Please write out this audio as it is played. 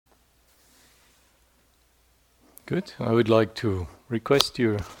Good. I would like to request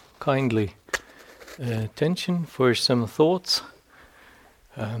your kindly attention for some thoughts.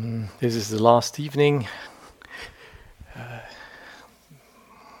 This is the last evening.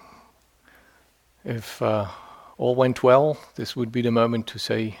 If all went well, this would be the moment to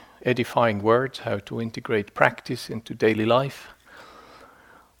say edifying words, how to integrate practice into daily life.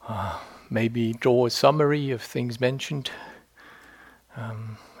 Maybe draw a summary of things mentioned.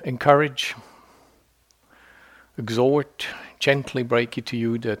 Encourage, exhort, gently break it to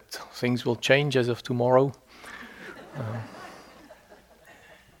you that things will change as of tomorrow.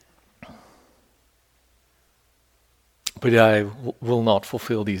 But I will not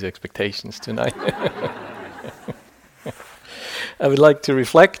fulfill these expectations tonight. I would like to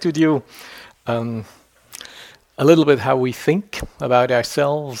reflect with you a little bit how we think about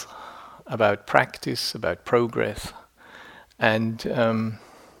ourselves, about practice, about progress, and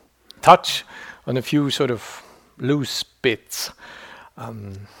touch on a few sort of loose bits.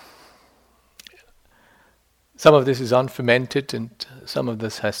 Some of this is unfermented, and some of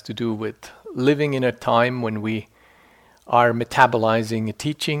this has to do with living in a time when we are metabolizing a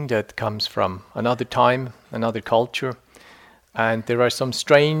teaching that comes from another time, another culture, and there are some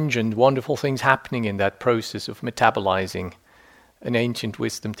strange and wonderful things happening in that process of metabolizing an ancient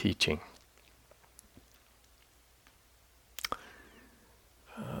wisdom teaching.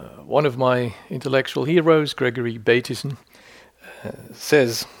 One of my intellectual heroes, Gregory Bateson,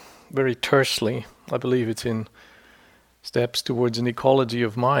 says very tersely, I believe it's in Steps Towards an Ecology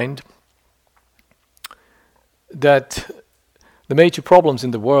of Mind, that the major problems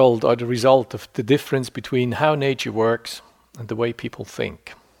in the world are the result of the difference between how nature works and the way people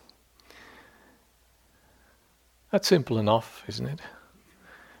think. That's simple enough, isn't it?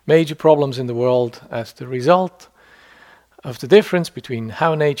 Major problems in the world as the result of the difference between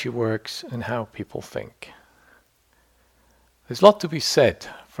how nature works and how people think. There's a lot to be said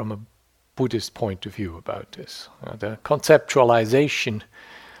from a Buddhist point of view about this. The conceptualization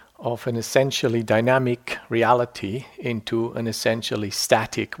of an essentially dynamic reality into an essentially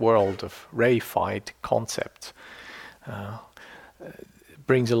static world of reified concepts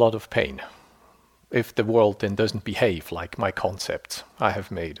brings a lot of pain if the world then doesn't behave like my concepts I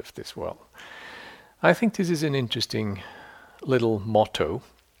have made of this world. I think this is an interesting little motto.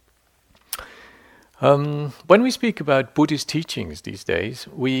 When we speak about Buddhist teachings these days,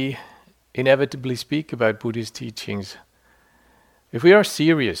 we inevitably speak about Buddhist teachings. If we are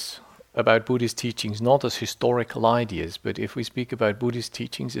serious about Buddhist teachings, not as historical ideas, but if we speak about Buddhist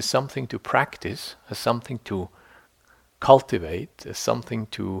teachings as something to practice, as something to cultivate, as something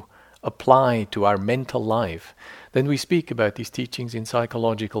to apply to our mental life, then we speak about these teachings in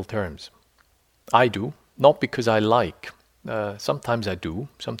psychological terms. I do, not because I like. Sometimes I do,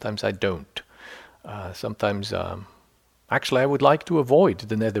 sometimes I don't. Sometimes, actually I would like to avoid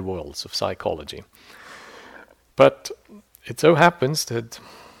the netherworlds of psychology. But it so happens that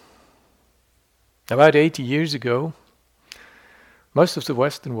about 80 years ago, most of the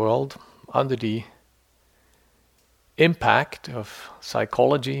Western world, under the impact of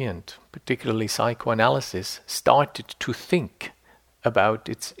psychology and particularly psychoanalysis, started to think about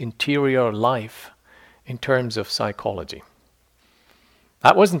its interior life in terms of psychology.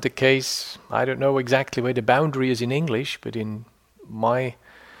 That wasn't the case. I don't know exactly where the boundary is in English, but in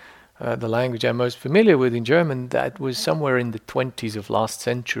the language I'm most familiar with in German, that was somewhere in the 20s of last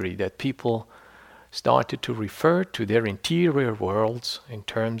century that people started to refer to their interior worlds in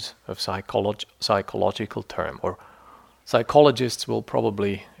terms of psychological term, or psychologists will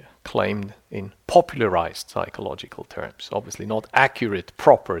probably claim in popularized psychological terms, obviously not accurate,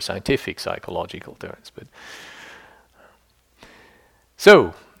 proper scientific psychological terms. But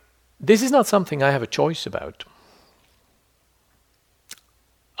so, this is not something I have a choice about.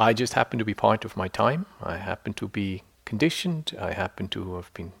 I just happen to be part of my time. I happen to be conditioned. I happen to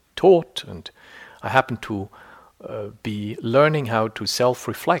have been taught, and I happen to be learning how to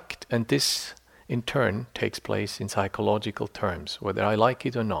self-reflect. And this, in turn, takes place in psychological terms, whether I like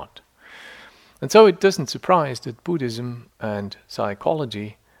it or not. And so it doesn't surprise that Buddhism and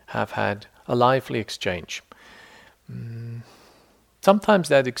psychology have had a lively exchange. Sometimes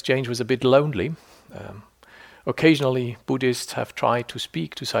that exchange was a bit lonely. Occasionally, Buddhists have tried to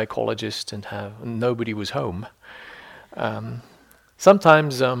speak to psychologists and nobody was home.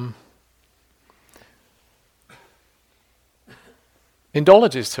 Sometimes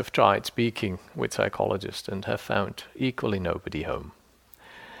Indologists have tried speaking with psychologists and have found equally nobody home.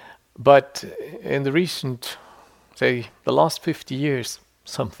 But in the recent, say, the last 50 years,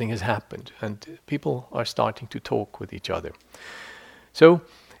 something has happened and people are starting to talk with each other. So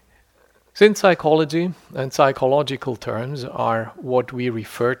Since psychology and psychological terms are what we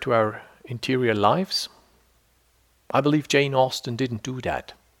refer to our interior lives, I believe Jane Austen didn't do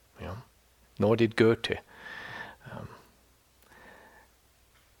that, nor did Goethe.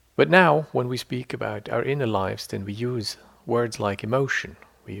 But now, when we speak about our inner lives, then we use words like emotion,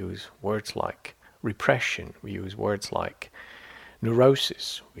 we use words like repression, we use words like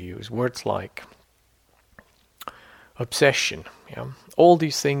neurosis, we use words like obsession. All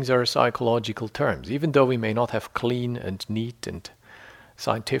these things are psychological terms, even though we may not have clean and neat and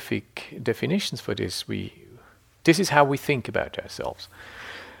scientific definitions for this. This is how we think about ourselves.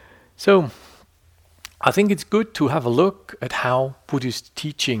 So I think it's good to have a look at how Buddhist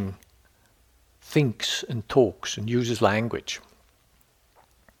teaching thinks and talks and uses language.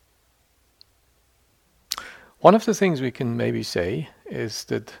 One of the things we can maybe say is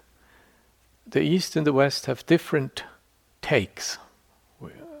that the East and the West have different takes.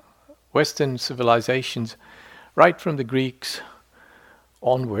 Western civilizations, right from the Greeks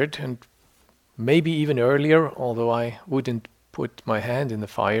onward, and maybe even earlier, although I wouldn't put my hand in the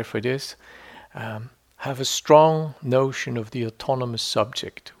fire for this, have a strong notion of the autonomous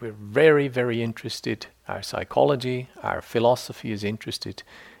subject. We're very, very interested, our psychology, our philosophy is interested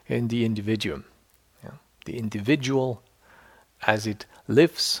in the individuum. The individual as it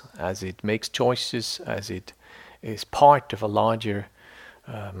lives, as it makes choices, as it is part of a larger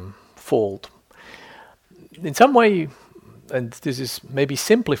fold. In some way, and this is maybe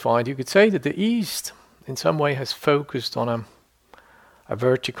simplified, you could say that the East in some way has focused on a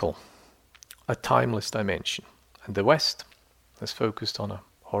vertical, a timeless dimension, and the West has focused on a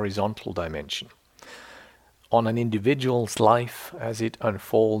horizontal dimension, on an individual's life as it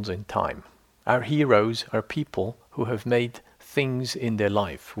unfolds in time. Our heroes are people who have made things in their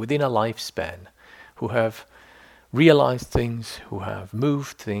life, within a lifespan, who have realized things, who have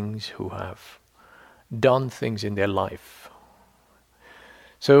moved things, who have done things in their life.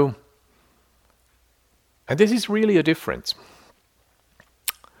 So, and this is really a difference.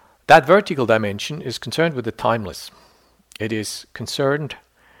 That vertical dimension is concerned with the timeless. It is concerned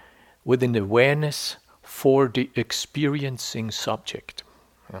with an awareness for the experiencing subject,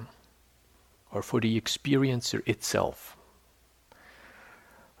 or for the experiencer itself.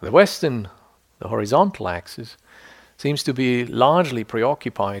 The Western, the horizontal axis, seems to be largely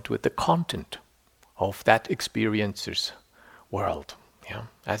preoccupied with the content of that experiencer's world,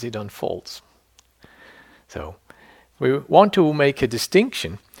 as it unfolds. So, we want to make a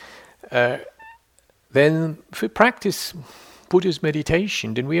distinction. Then, if we practice Buddhist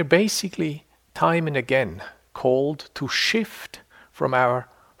meditation, then we are basically, time and again, called to shift from our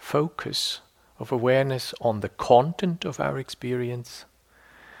focus of awareness on the content of our experience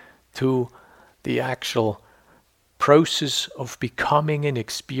to the actual process of becoming an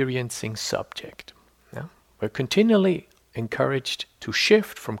experiencing subject. We're continually encouraged to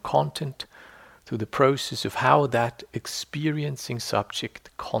shift from content to the process of how that experiencing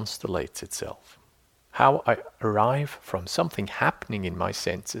subject constellates itself. How I arrive from something happening in my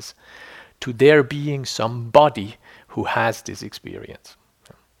senses to there being somebody who has this experience.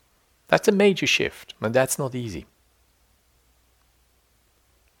 That's a major shift, and that's not easy.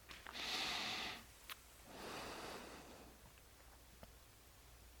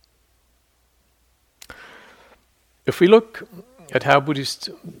 If we look at how Buddhist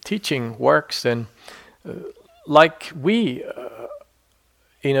teaching works, then like we,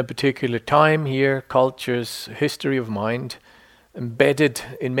 in a particular time here, cultures, history of mind, embedded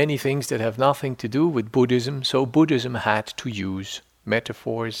in many things that have nothing to do with Buddhism, so Buddhism had to use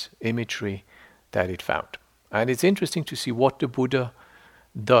metaphors, imagery that it found. And it's interesting to see what the Buddha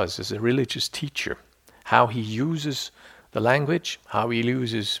does as a religious teacher, how he uses the language, how he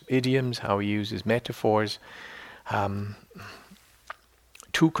uses idioms, how he uses metaphors,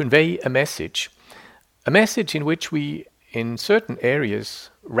 to convey a message in which we, in certain areas,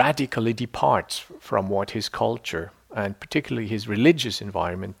 radically departs from what his culture, and particularly his religious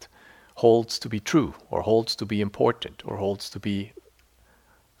environment, holds to be true, or holds to be important, or holds to be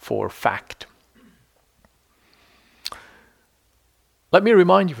for fact. Let me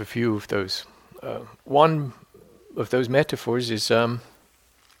remind you of a few of those. One of those metaphors is a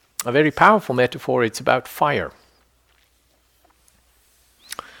very powerful metaphor. It's about fire.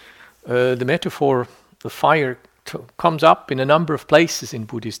 The metaphor, the fire, comes up in a number of places in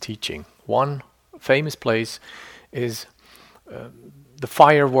Buddhist teaching. One famous place is the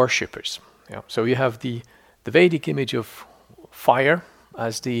fire worshippers. So you have the Vedic image of fire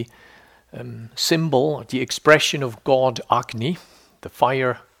as the symbol, the expression of God Agni, the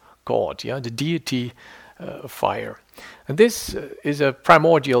fire god, the deity of fire. And this is a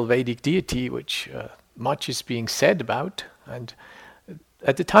primordial Vedic deity which much is being said about. And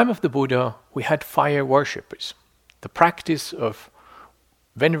at the time of the Buddha, we had fire worshippers. The practice of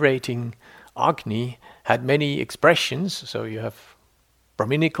venerating Agni had many expressions. So you have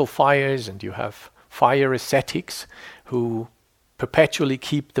Brahminical fires and you have fire ascetics who perpetually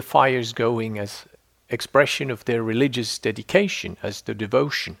keep the fires going as expression of their religious dedication, as the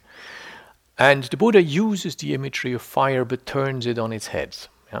devotion. And the Buddha uses the imagery of fire but turns it on its head.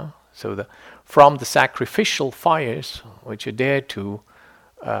 Yeah? So from the sacrificial fires, which are there to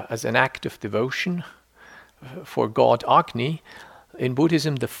as an act of devotion for God Agni, in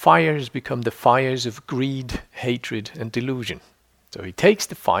Buddhism the fires become the fires of greed, hatred and delusion. So he takes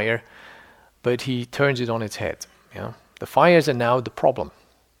the fire, but he turns it on its head. Yeah? The fires are now the problem.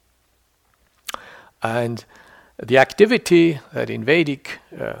 And the activity that in Vedic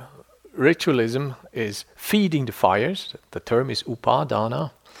ritualism is feeding the fires, the term is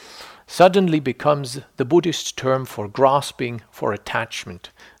upadana, suddenly becomes the Buddhist term for grasping, for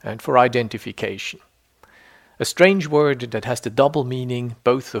attachment, and for identification. A strange word that has the double meaning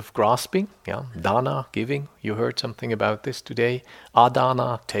both of grasping, dana, giving, you heard something about this today,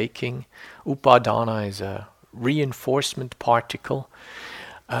 adana, taking, upadana is a reinforcement particle.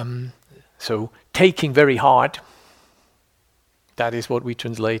 So taking very hard, that is what we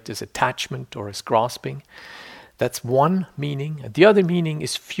translate as attachment or as grasping. That's one meaning. And the other meaning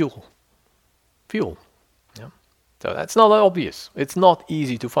is fuel. Fuel. Yeah. So that's not obvious. It's not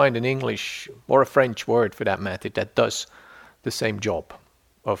easy to find an English or a French word for that matter that does the same job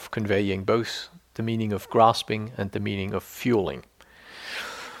of conveying both the meaning of grasping and the meaning of fueling.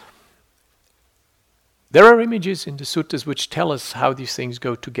 There are images in the suttas which tell us how these things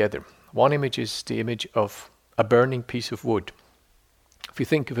go together. One image is the image of a burning piece of wood. If you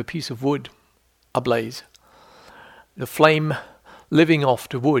think of a piece of wood ablaze, the flame living off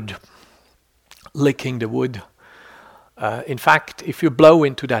the wood, licking the wood. In fact, if you blow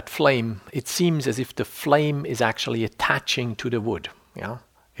into that flame, it seems as if the flame is actually attaching to the wood. Yeah,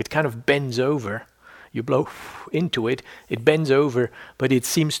 it kind of bends over. You blow into it, it bends over, but it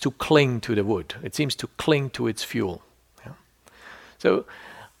seems to cling to the wood. It seems to cling to its fuel. Yeah? So,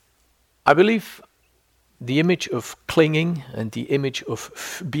 I believe the image of clinging and the image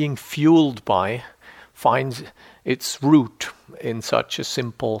of being fueled by finds its root in such a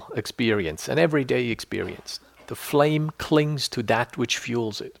simple experience, an everyday experience. The flame clings to that which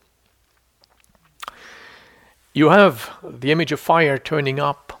fuels it. You have the image of fire turning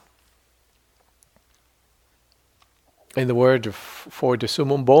up in the word for the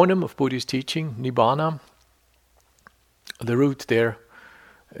summum bonum of Buddhist teaching, nibbana. The root there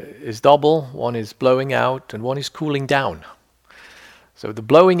is double. One is blowing out and one is cooling down. So the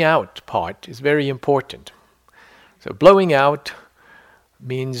blowing out part is very important. So blowing out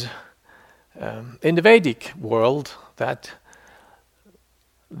means in the Vedic world that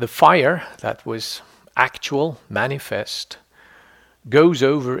the fire that was actual, manifest, goes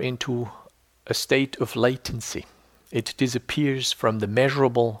over into a state of latency. It disappears from the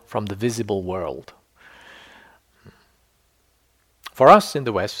measurable, from the visible world. For us in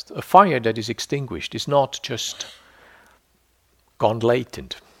the West, a fire that is extinguished is not just gone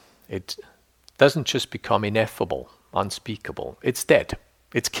latent. It doesn't just become ineffable, unspeakable. It's dead.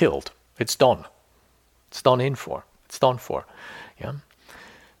 It's killed. It's done. It's done for. Yeah.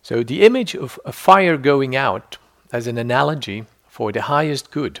 So the image of a fire going out as an analogy for the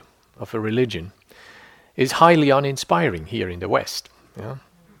highest good of a religion is highly uninspiring here in the West. Yeah.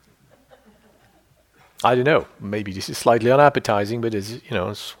 I don't know, maybe this is slightly unappetizing, but as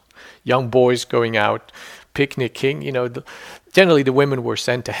young boys going out, picnicking, generally the women were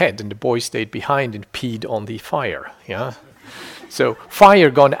sent ahead and the boys stayed behind and peed on the fire. Yeah. So fire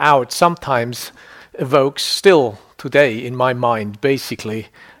gone out sometimes evokes still today in my mind basically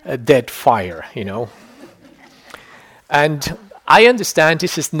a dead fire, And I understand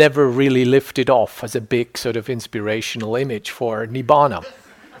this is never really lifted off as a big sort of inspirational image for Nibbana.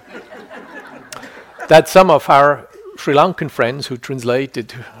 That some of our Sri Lankan friends who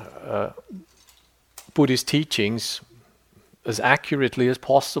translated Buddhist teachings as accurately as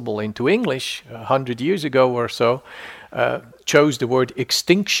possible into English 100 years ago or so chose the word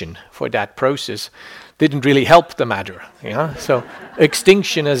extinction for that process didn't really help the matter. Yeah? So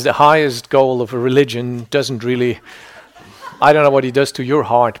extinction as the highest goal of a religion doesn't really, I don't know what it does to your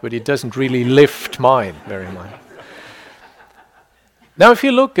heart, but it doesn't really lift mine very much. Now, if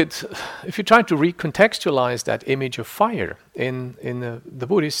you try to recontextualize that image of fire in the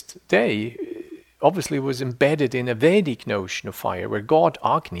Buddhist day, obviously was embedded in a Vedic notion of fire, where God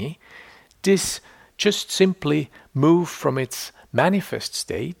Agni just simply moved from its manifest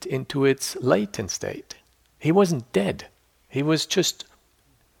state into its latent state. He wasn't dead. He was just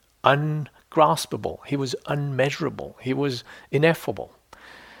ungraspable. He was unmeasurable. He was ineffable.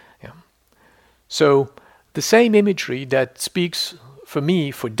 Yeah. So the same imagery that speaks for me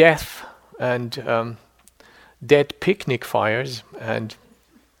for death and dead picnic fires and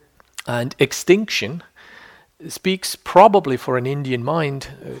extinction speaks probably for an Indian mind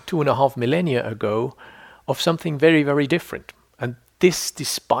 2.5 millennia ago of something very, very different. And this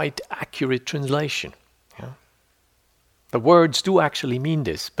despite accurate translation. Yeah. The words do actually mean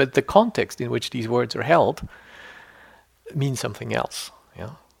this, but the context in which these words are held means something else.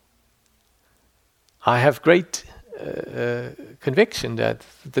 Yeah. I have great conviction that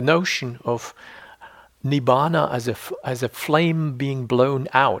the notion of nibbana as a flame being blown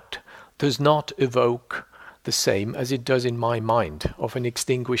out does not evoke the same as it does in my mind of an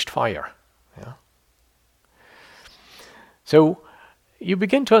extinguished fire. Yeah. So you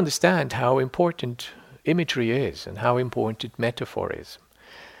begin to understand how important imagery is and how important metaphor is.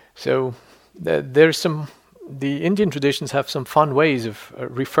 So the Indian traditions have some fun ways of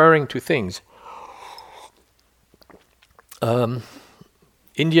referring to things.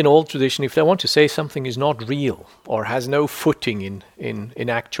 Indian old tradition, if they want to say something is not real or has no footing in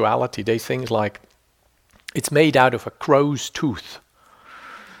actuality, they say things like, it's made out of a crow's tooth.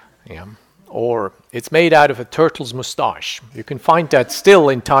 Yeah. Or it's made out of a turtle's mustache. You can find that still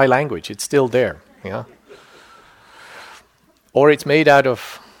in Thai language. It's still there. Yeah. Or it's made out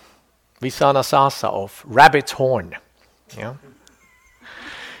of visanasasa, of rabbit's horn. Yeah.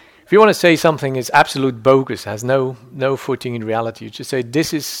 If you want to say something is absolute bogus, has no footing in reality, you just say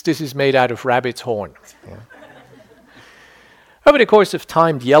this is made out of rabbit's horn. Yeah. Over the course of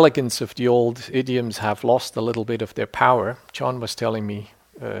time, the elegance of the old idioms have lost a little bit of their power. John was telling me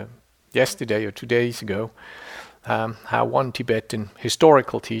yesterday or 2 days ago how one Tibetan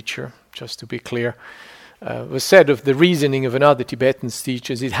historical teacher, just to be clear, was said of the reasoning of another Tibetan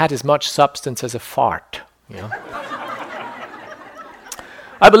teacher, it had as much substance as a fart. Yeah.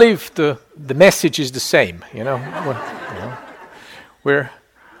 I believe the message is the same. You know,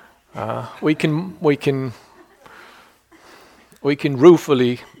 we can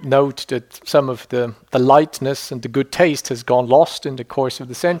ruefully note that some of the lightness and the good taste has gone lost in the course of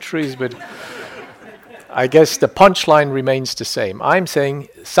the centuries, but I guess the punchline remains the same. I'm saying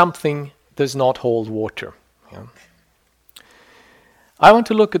something does not hold water. Yeah. I want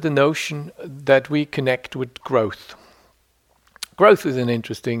to look at the notion that we connect with growth. Growth is an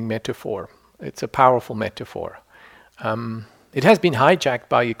interesting metaphor. It's a powerful metaphor. It has been hijacked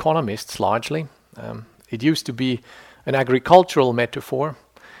by economists largely. It used to be an agricultural metaphor.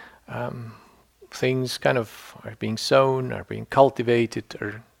 Things kind of are being sown, are being cultivated,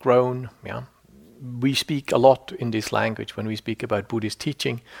 are grown. Yeah. We speak a lot in this language when we speak about Buddhist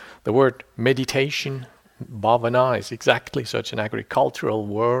teaching. The word meditation, bhavana, is exactly such an agricultural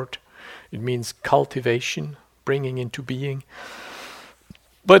word. It means cultivation, bringing into being.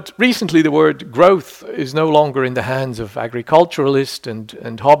 But recently the word growth is no longer in the hands of agriculturalists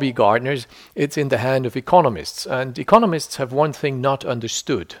and hobby gardeners. It's in the hand of economists. And economists have one thing not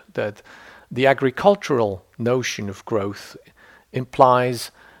understood, that the agricultural notion of growth implies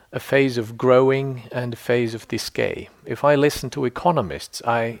a phase of growing and a phase of decay. If I listen to economists,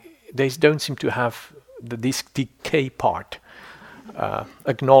 they don't seem to have this decay part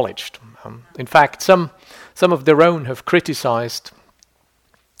acknowledged. In fact, some of their own have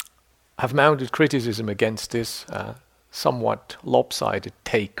mounted criticism against this somewhat lopsided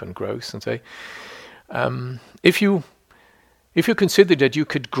take on growth and say, if you consider that you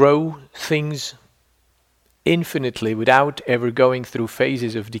could grow things infinitely without ever going through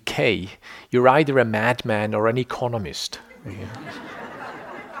phases of decay, you're either a madman or an economist. Yeah.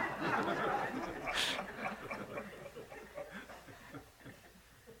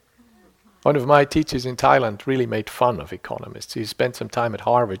 One of my teachers in Thailand really made fun of economists. He spent some time at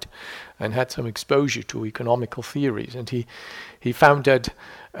Harvard and had some exposure to economical theories, and he found that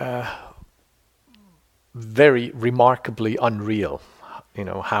very remarkably unreal, you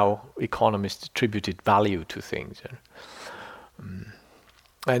know, how economists attributed value to things.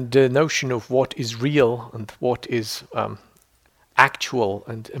 And the notion of what is real and what is actual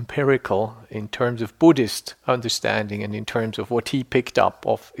and empirical in terms of Buddhist understanding and in terms of what he picked up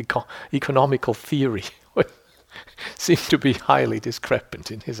of economical theory seemed to be highly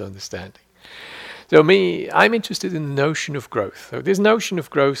discrepant in his understanding. So I'm interested in the notion of growth. So this notion of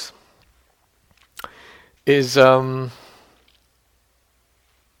growth is also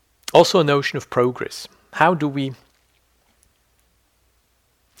a notion of progress. How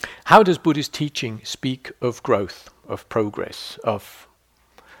how does Buddhist teaching speak of growth, of progress, of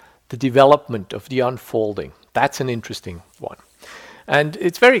the development, of the unfolding? That's an interesting one. And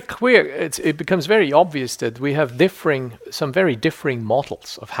it's very clear, it becomes very obvious that we have some very differing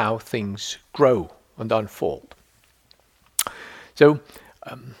models of how things grow and unfold. So,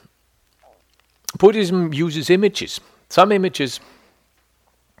 Buddhism uses images. Some images,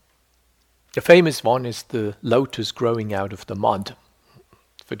 the famous one is the lotus growing out of the mud.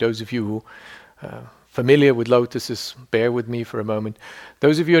 For those of you who are familiar with lotuses, bear with me for a moment.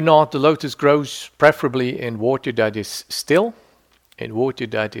 Those of you who are not, the lotus grows preferably in water that is still, in water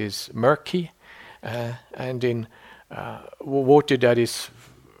that is murky, and in water that is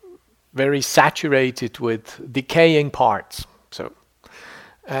very saturated with decaying parts.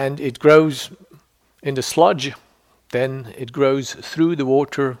 And it grows in the sludge, then it grows through the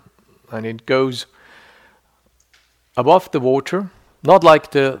water, and it goes above the water, not like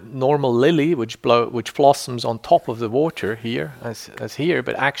the normal lily which blossoms on top of the water here, as here,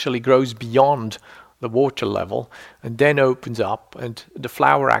 but actually grows beyond the water level and then opens up, and the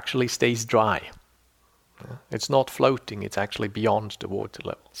flower actually stays dry. It's not floating, it's actually beyond the water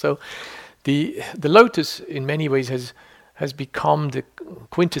level. So the lotus in many ways has become the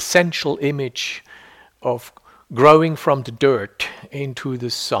quintessential image of growing from the dirt into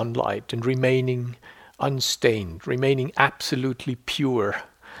the sunlight and remaining unstained, remaining absolutely pure,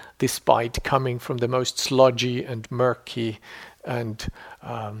 despite coming from the most sludgy and murky and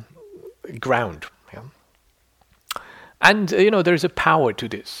ground. Yeah. And there's a power to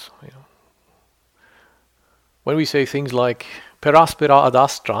this. When we say things like per aspera ad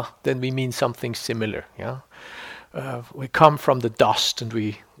astra, then we mean something similar. Yeah, we come from the dust and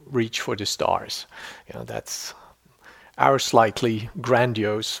we reach for the stars. That's our slightly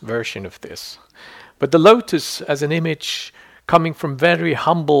grandiose version of this. But the lotus as an image coming from very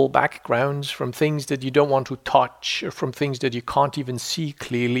humble backgrounds, from things that you don't want to touch, or from things that you can't even see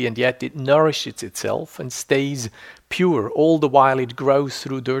clearly, and yet it nourishes itself and stays pure all the while it grows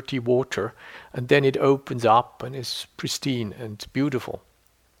through dirty water, and then it opens up and is pristine and beautiful,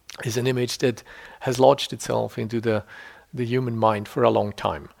 is an image that has lodged itself into the human mind for a long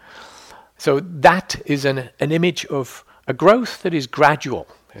time. So that is an image of a growth that is gradual,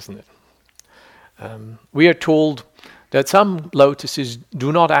 isn't it? We are told that some lotuses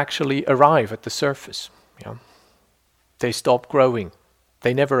do not actually arrive at the surface. They stop growing.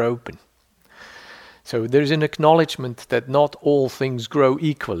 They never open. So there's an acknowledgement that not all things grow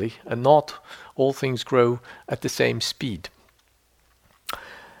equally and not all things grow at the same speed.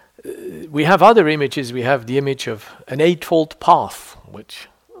 We have other images. We have the image of an eightfold path, which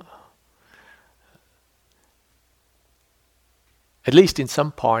at least in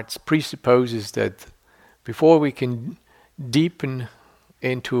some parts presupposes that before we can deepen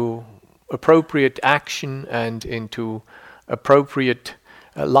into appropriate action and into appropriate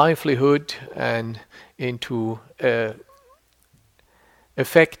livelihood and into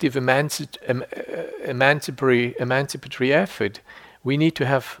effective emancipatory effort, we need to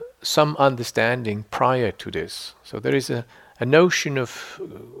have some understanding prior to this. So there is a notion of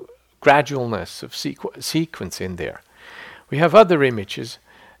gradualness, of sequence in there. We have other images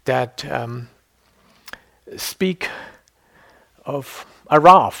that speak of a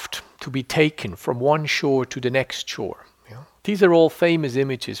raft to be taken from one shore to the next shore. These are all famous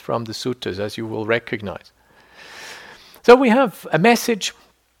images from the suttas, as you will recognize. So we have a message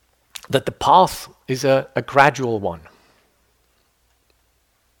that the path is a gradual one.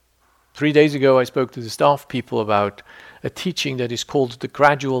 3 days ago I spoke to the staff people about a teaching that is called the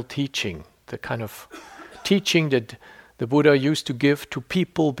gradual teaching, the kind of teaching that the Buddha used to give to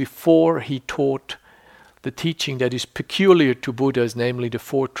people before he taught the teaching that is peculiar to Buddhas, namely the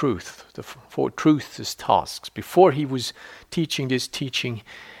Four Truths, the Four Truths as tasks. Before he was teaching this teaching,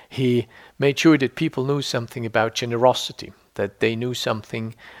 he made sure that people knew something about generosity, that they knew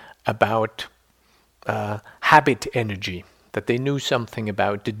something about habit energy, that they knew something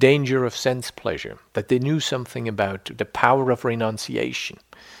about the danger of sense pleasure, that they knew something about the power of renunciation,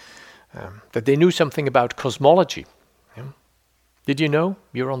 that they knew something about cosmology. Did you know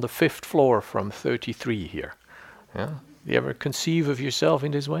you're on the 5th floor from 33 here? Do you ever conceive of yourself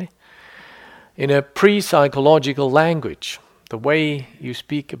in this way? In a pre-psychological language, the way you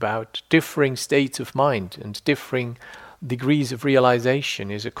speak about differing states of mind and differing degrees of realization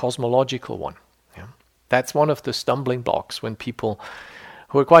is a cosmological one. That's one of the stumbling blocks when people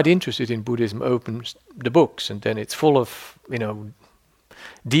who are quite interested in Buddhism open the books, and then it's full of,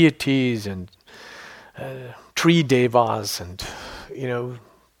 deities and tree devas and,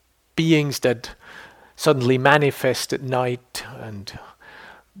 beings that suddenly manifest at night and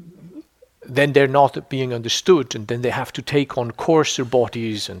then they're not being understood, and then they have to take on coarser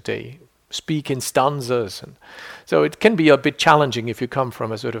bodies, and they speak in stanzas. And so it can be a bit challenging if you come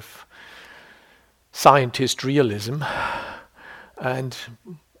from a sort of scientist realism and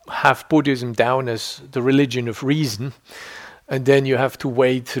have Buddhism down as the religion of reason, and then you have to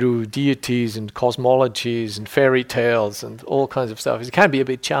wade through deities and cosmologies and fairy tales and all kinds of stuff. It can be a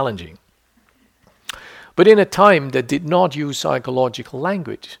bit challenging. But in a time that did not use psychological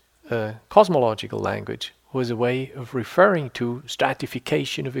language, cosmological language was a way of referring to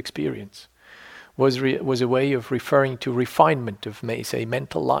stratification of experience, was a way of referring to refinement of, say,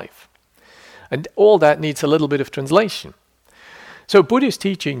 mental life. And all that needs a little bit of translation. So Buddhist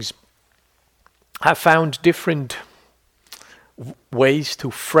teachings have found different ways to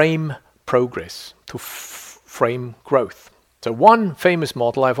frame progress, to frame growth. So one famous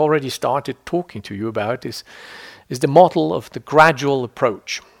model I've already started talking to you about is the model of the gradual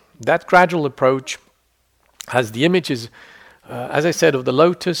approach. That gradual approach has the images, as I said, of the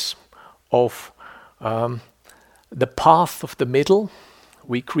lotus, of the path of the middle.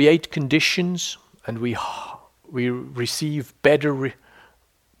 We create conditions and we receive better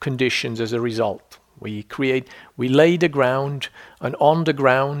conditions as a result. We lay the ground, and on the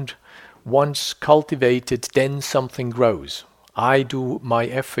ground, once cultivated, then something grows. I do my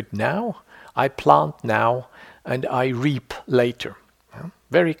effort now, I plant now, and I reap later.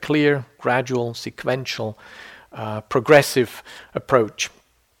 Very clear, gradual, sequential, progressive approach.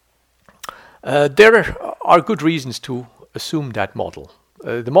 There are good reasons to assume that model.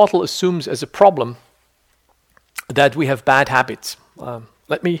 The model assumes as a problem that we have bad habits.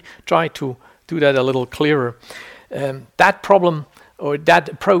 Let me try to do that a little clearer. That problem or that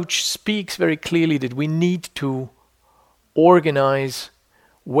approach speaks very clearly that we need to organize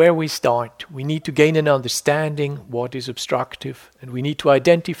where we start. We need to gain an understanding what is obstructive, and we need to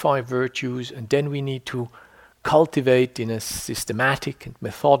identify virtues, and then we need to cultivate in a systematic and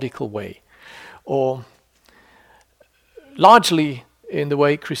methodical way. Or largely in the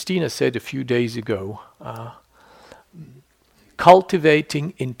way Christina said a few days ago,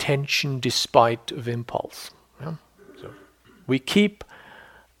 cultivating intention despite of impulse. Yeah? So we keep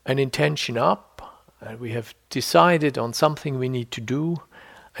an intention up, and we have decided on something we need to do,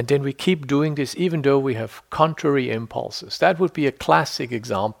 and then we keep doing this even though we have contrary impulses. That would be a classic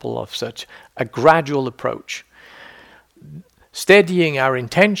example of such a gradual approach. Steadying our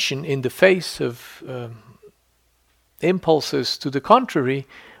intention in the face of impulses to the contrary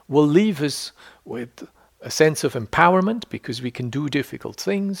will leave us with a sense of empowerment because we can do difficult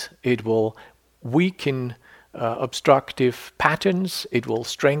things. It will weaken obstructive patterns. It will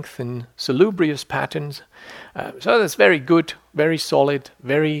strengthen salubrious patterns. So that's very good, very solid,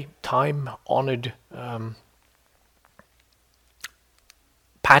 very time-honored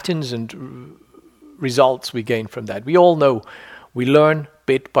patterns and results we gain from that. We all know we learn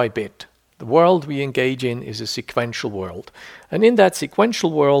bit by bit. The world we engage in is a sequential world. And in that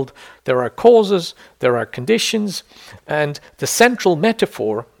sequential world, there are causes, there are conditions, and the central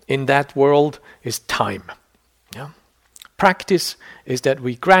metaphor in that world is time. Yeah? Practice is that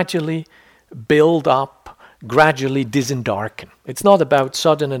we gradually build up, gradually disendarken. It's not about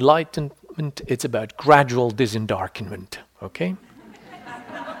sudden enlightenment, it's about gradual disendarkenment. Okay?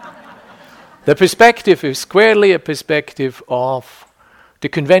 The perspective is squarely a perspective of the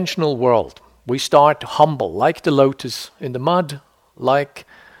conventional world. We start humble, like the lotus in the mud, like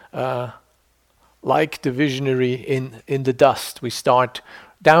the visionary in the dust. We start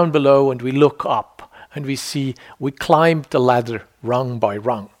down below and we look up and we see we climbed the ladder rung by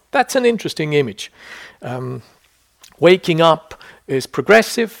rung. That's an interesting image. Waking up is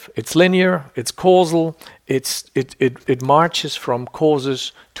progressive, it's linear, it's causal, it marches from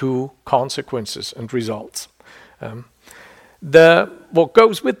causes to consequences and results. What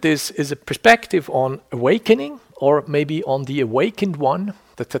goes with this is a perspective on awakening, or maybe on the awakened one,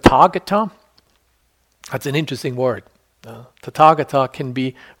 the Tathagata. That's an interesting word. Tathagata can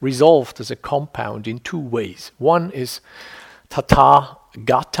be resolved as a compound in two ways. One is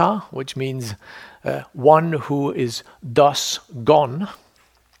Tathagata, which means one who is thus gone,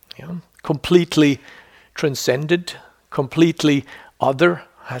 completely transcended, completely other,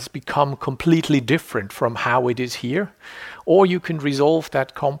 has become completely different from how it is here. Or you can resolve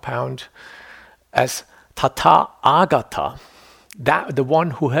that compound as Tathagata, the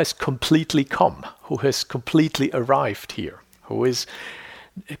one who has completely come, who has completely arrived here, who is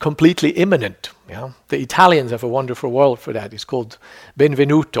completely immanent. Yeah? The Italians have a wonderful word for that. It's called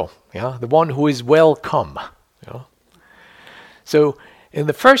benvenuto, the one who is welcome. Yeah? So in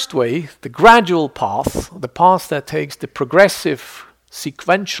the first way, the gradual path, the path that takes the progressive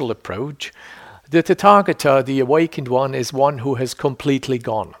sequential approach, the Tathagata, the awakened one, is one who has completely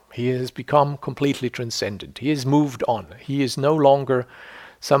gone. He has become completely transcendent. He has moved on. He is no longer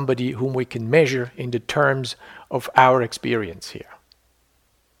somebody whom we can measure in the terms of our experience here.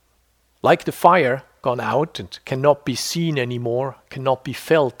 Like the fire gone out and cannot be seen anymore, cannot be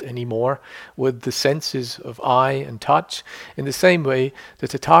felt anymore with the senses of eye and touch, in the same way the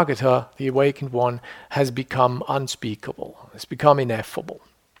Tathagata, the awakened one, has become unspeakable, has become ineffable.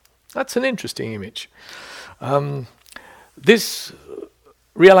 That's an interesting image. This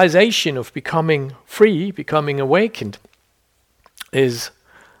realization of becoming free, becoming awakened, is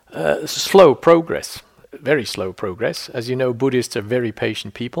slow progress, very slow progress. As you know, Buddhists are very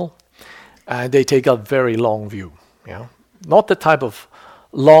patient people. They take a very long view. Not the type of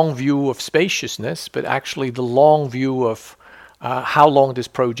long view of spaciousness, but actually the long view of how long this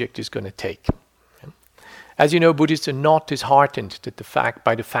project is going to take. As you know, Buddhists are not disheartened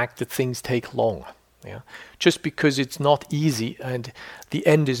by the fact that things take long. Just because it's not easy and the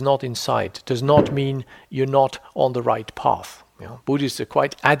end is not in sight does not mean you're not on the right path. Buddhists are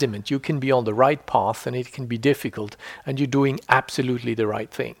quite adamant you can be on the right path and it can be difficult and you're doing absolutely the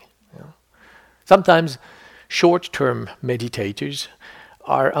right thing. Sometimes short-term meditators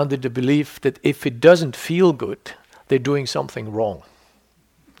are under the belief that if it doesn't feel good, they're doing something wrong.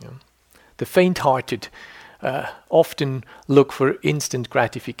 The faint-hearted often look for instant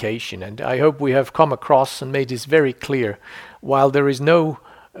gratification, and I hope we have come across and made this very clear. While there is no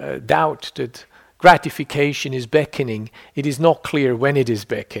doubt that gratification is beckoning, it is not clear when it is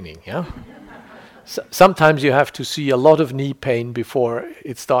beckoning. Sometimes you have to see a lot of knee pain before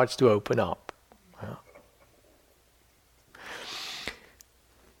it starts to open up.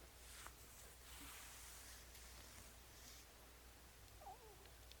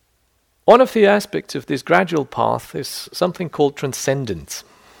 One of the aspects of this gradual path is something called transcendence.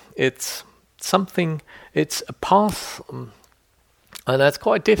 It's a path, and that's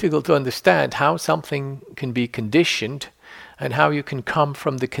quite difficult to understand how something can be conditioned and how you can come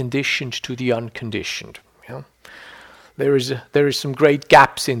from the conditioned to the unconditioned. There is some great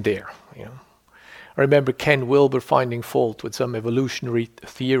gaps in there. I remember Ken Wilber finding fault with some evolutionary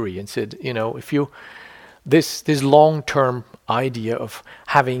theory and said, if you this long-term idea of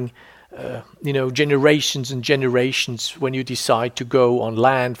having generations and generations when you decide to go on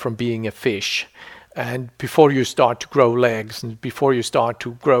land from being a fish, and before you start to grow legs and before you start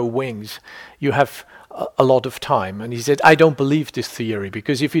to grow wings, you have a lot of time. And he said, I don't believe this theory,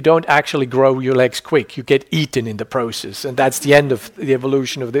 because if you don't actually grow your legs quick, you get eaten in the process, and that's the end of the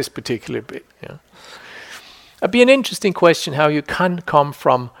evolution of this particular bit. It'd be an interesting question how you can come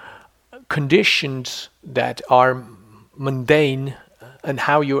from conditions that are mundane and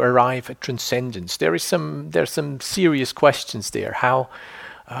how you arrive at transcendence. There's some serious questions there. How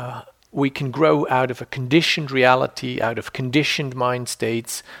we can grow out of a conditioned reality, out of conditioned mind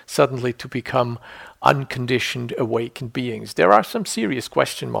states, suddenly to become unconditioned, awakened beings. There are some serious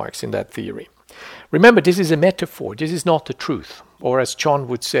question marks in that theory. Remember, this is a metaphor. This is not the truth. Or as John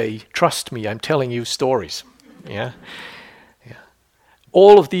would say, trust me, I'm telling you stories.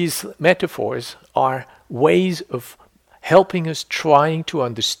 All of these metaphors are ways of helping us trying to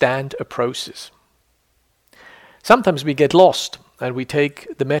understand a process. Sometimes we get lost and we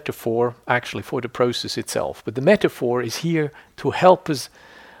take the metaphor actually for the process itself. But the metaphor is here to help us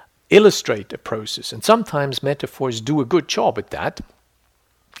illustrate a process. And sometimes metaphors do a good job at that,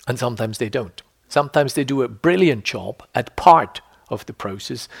 and sometimes they don't. Sometimes they do a brilliant job at part of the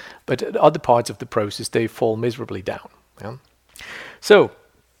process, but at other parts of the process they fall miserably down. So,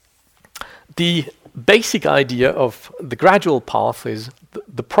 the basic idea of the gradual path is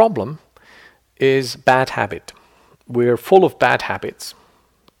the problem is bad habit. We're full of bad habits.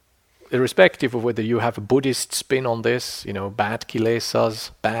 Irrespective of whether you have a Buddhist spin on this, bad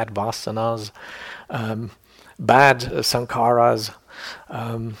kilesas, bad vasanas, bad sankharas,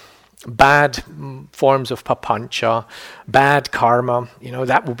 bad forms of papancha, bad karma,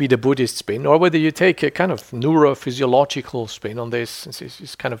 that would be the Buddhist spin. Or whether you take a kind of neurophysiological spin on this,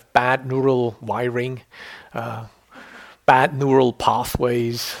 it's kind of bad neural wiring, bad neural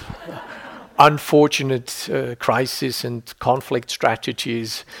pathways, unfortunate crisis and conflict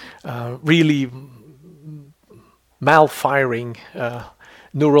strategies, really malfiring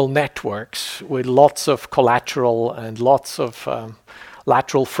neural networks with lots of collateral and lots of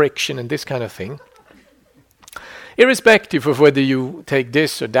lateral friction and this kind of thing. Irrespective of whether you take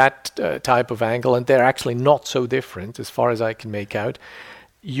this or that type of angle, and they're actually not so different as far as I can make out,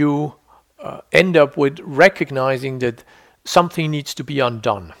 you end up with recognizing that something needs to be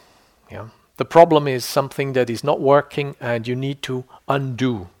undone. The problem is something that is not working, and you need to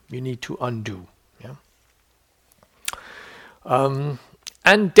undo. You need to undo. Yeah.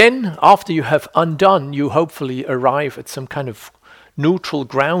 And then, after you have undone, you hopefully arrive at some kind of neutral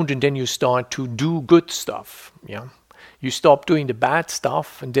ground, and then you start to do good stuff. Yeah. You stop doing the bad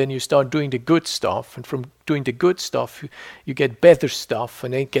stuff, and then you start doing the good stuff. And from doing the good stuff, you get better stuff,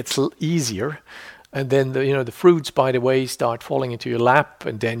 and it gets easier. And then the fruits, by the way, start falling into your lap,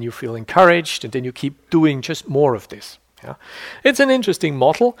 and then you feel encouraged, and then you keep doing just more of this. Yeah, it's an interesting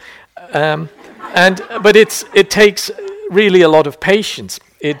model, but it takes really a lot of patience.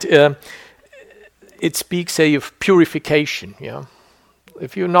 It speaks, say, of purification. Yeah,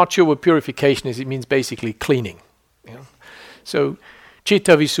 if you're not sure what purification is, it means basically cleaning. Yeah? So,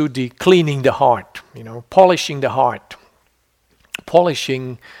 Chitta Visuddhi, cleaning the heart, polishing the heart,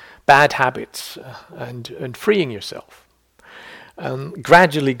 polishing bad habits, and freeing yourself.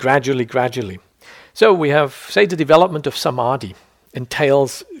 Gradually. So we have, say, the development of samadhi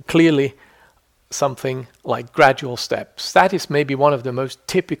entails clearly something like gradual steps. That is maybe one of the most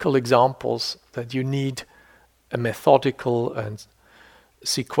typical examples that you need a methodical and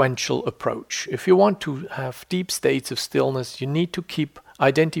sequential approach. If you want to have deep states of stillness, you need to keep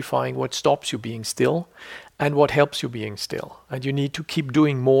identifying what stops you being still and what helps you being still. And you need to keep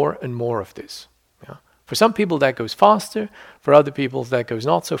doing more and more of this. Yeah? For some people that goes faster, for other people that goes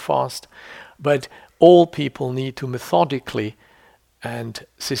not so fast, but all people need to methodically and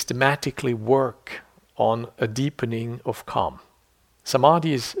systematically work on a deepening of calm.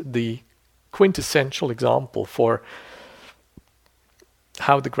 Samadhi is the quintessential example for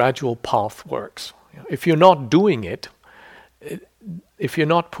how the gradual path works. If you're not doing it, if you're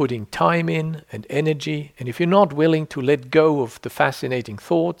not putting time in and energy, and if you're not willing to let go of the fascinating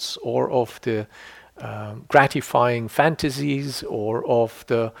thoughts or of the gratifying fantasies or of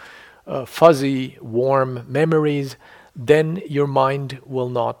the fuzzy, warm memories, then your mind will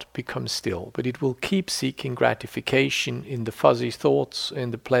not become still, but it will keep seeking gratification in the fuzzy thoughts,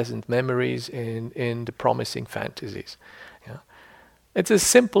 in the pleasant memories, in the promising fantasies. Yeah? It's as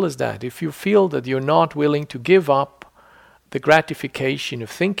simple as that. If you feel that you're not willing to give up the gratification of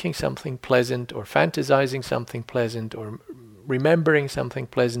thinking something pleasant or fantasizing something pleasant or remembering something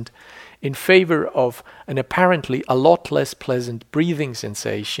pleasant in favor of an apparently a lot less pleasant breathing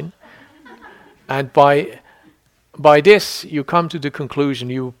sensation, and by this, you come to the conclusion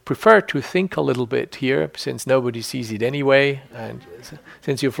you prefer to think a little bit here, since nobody sees it anyway, and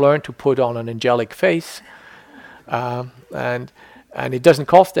since you've learned to put on an angelic face, and it doesn't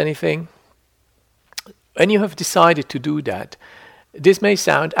cost anything. When you have decided to do that, this may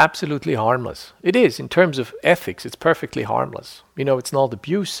sound absolutely harmless. It is. In terms of ethics, it's perfectly harmless. It's not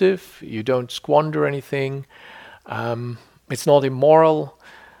abusive, you don't squander anything, it's not immoral.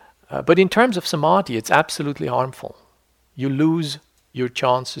 But in terms of samadhi, it's absolutely harmful. You lose your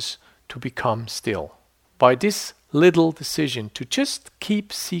chances to become still. By this little decision to just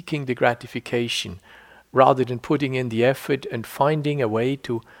keep seeking the gratification rather than putting in the effort and finding a way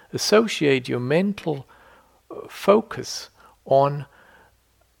to associate your mental focus on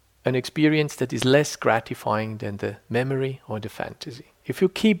an experience that is less gratifying than the memory or the fantasy. If you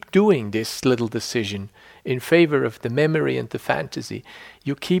keep doing this little decision in favor of the memory and the fantasy,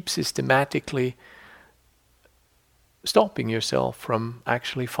 you keep systematically stopping yourself from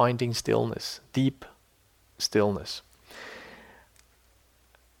actually finding stillness, deep stillness.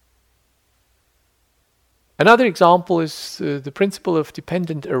 Another example is the principle of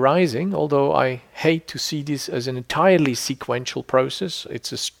dependent arising, although I hate to see this as an entirely sequential process.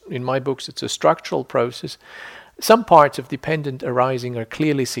 In my books, it's a structural process. Some parts of dependent arising are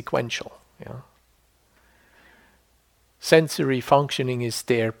clearly sequential. Yeah? Sensory functioning is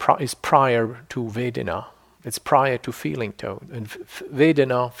prior to Vedana. It's prior to feeling tone. And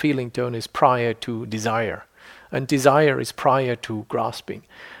Vedana, feeling tone, is prior to desire. And desire is prior to grasping.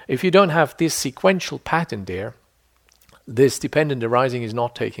 If you don't have this sequential pattern there, this dependent arising is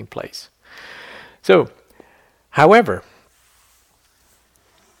not taking place. So, however,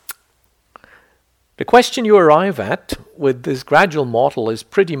 the question you arrive at with this gradual model is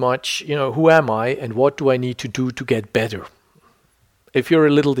pretty much, who am I and what do I need to do to get better? If you're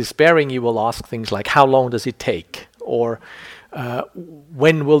a little despairing, you will ask things like, how long does it take? Or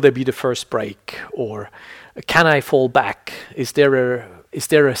when will there be the first break? Or can I fall back? Is there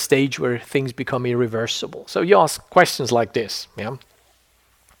a stage where things become irreversible? So you ask questions like this. Yeah.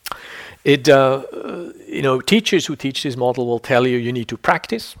 Teachers who teach this model will tell you need to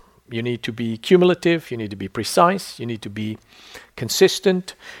practice. You need to be cumulative, you need to be precise, you need to be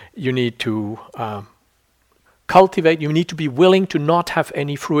consistent, you need to cultivate, you need to be willing to not have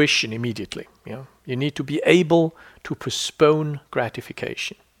any fruition immediately. You need to be able to postpone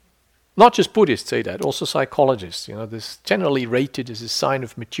gratification. Not just Buddhists say that, also psychologists. This is generally rated as a sign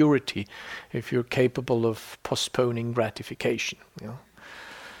of maturity if you're capable of postponing gratification.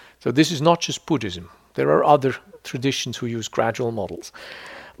 So this is not just Buddhism. There are other traditions who use gradual models.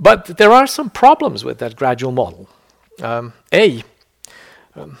 But there are some problems with that gradual model.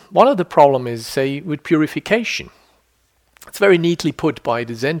 One of the problems is, say, with purification. It's very neatly put by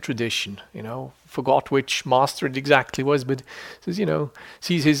the Zen tradition. Forgot which master it exactly was, but says,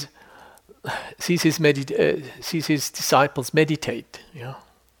 sees his disciples meditate.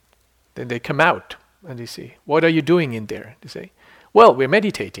 Then they come out and they say, "What are you doing in there?" They say, "Well, we're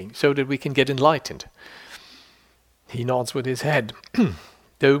meditating so that we can get enlightened." He nods with his head.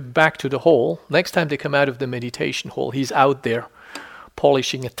 Go back to the hall. Next time they come out of the meditation hall, he's out there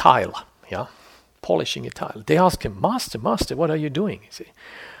polishing a tile. Polishing a tile. They ask him, Master, what are you doing?" He says,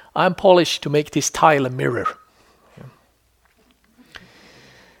 "I'm polishing to make this tile a mirror."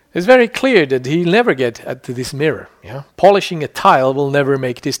 It's very clear that he'll never get at this mirror. Polishing a tile will never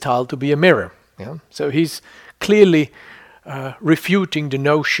make this tile to be a mirror. So he's clearly refuting the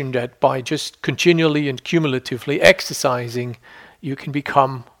notion that by just continually and cumulatively exercising, you can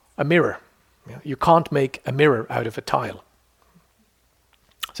become a mirror. You can't make a mirror out of a tile.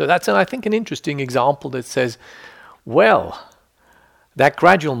 So that's, I think, an interesting example that says, well, that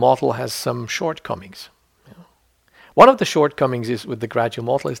gradual model has some shortcomings. One of the shortcomings is with the gradual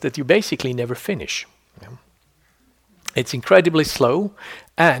model is that you basically never finish. It's incredibly slow,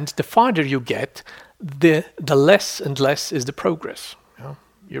 and the farther you get, the less and less is the progress.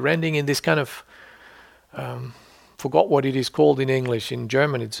 You're ending in this kind of, forgot what it is called in English. In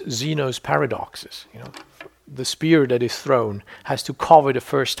German, it's Zeno's paradoxes. The spear that is thrown has to cover the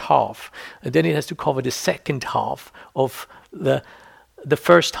first half, and then it has to cover the second half of the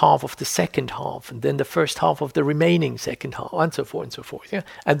first half of the second half, and then the first half of the remaining second half, and so forth and so forth.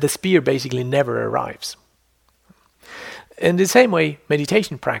 And the spear basically never arrives. In the same way,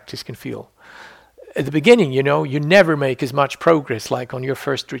 meditation practice can feel. At the beginning, you never make as much progress like on your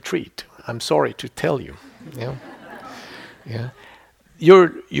first retreat. I'm sorry to tell you.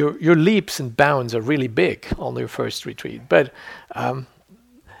 Your leaps and bounds are really big on your first retreat, but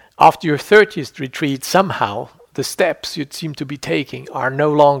after your 30th retreat, somehow the steps you seem to be taking are no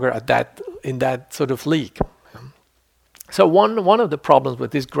longer in that sort of league. So one of the problems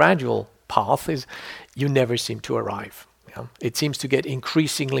with this gradual path is you never seem to arrive. It seems to get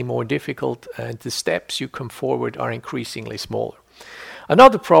increasingly more difficult, and the steps you come forward are increasingly smaller.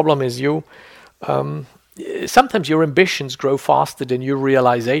 Another problem is sometimes your ambitions grow faster than your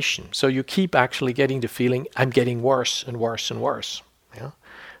realization. So you keep actually getting the feeling, I'm getting worse and worse and worse.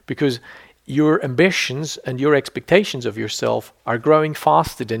 Because your ambitions and your expectations of yourself are growing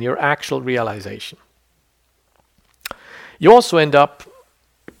faster than your actual realization. You also end up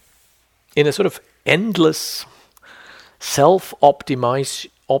in a sort of endless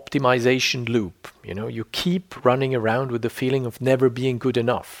self-optimization loop. You keep running around with the feeling of never being good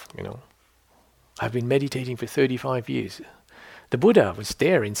enough. I've been meditating for 35 years. The Buddha was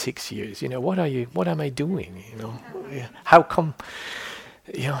there in 6 years. What am I doing? How come?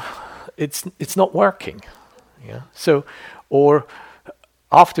 It's not working. So, or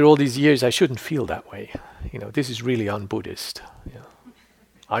after all these years, I shouldn't feel that way. This is really un-Buddhist.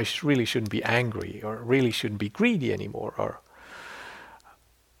 I really shouldn't be angry, or really shouldn't be greedy anymore, or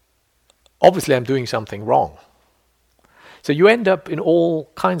obviously I'm doing something wrong. So you end up in all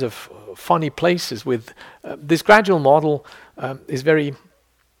kinds of funny places with this gradual model is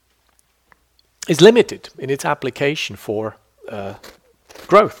limited in its application for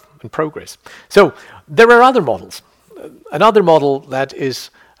growth and progress. So there are other models. Another model that is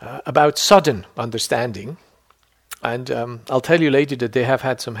about sudden understanding, and I'll tell you later that they have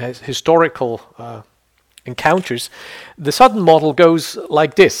had some historical encounters. The sudden model goes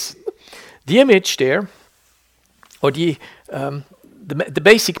like this. The image there, or the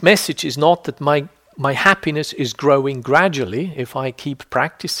basic message is not that my happiness is growing gradually. If I keep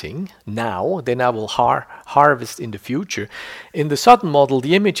practicing now, then I will harvest in the future. In the sudden model,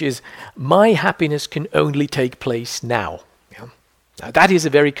 the image is my happiness can only take place now. Now, that is a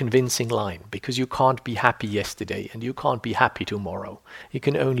very convincing line, because you can't be happy yesterday and you can't be happy tomorrow. You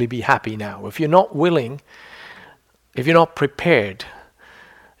can only be happy now. If you're not willing, if you're not prepared,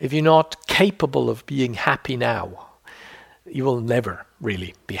 if you're not capable of being happy now, you will never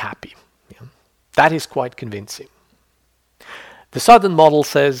really be happy. That is quite convincing. The sudden model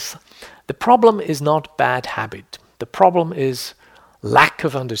says the problem is not bad habit. The problem is lack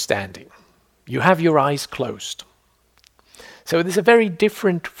of understanding. You have your eyes closed. So there's a very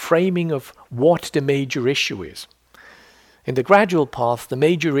different framing of what the major issue is. In the gradual path, the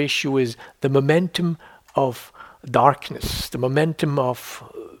major issue is the momentum of darkness, the momentum of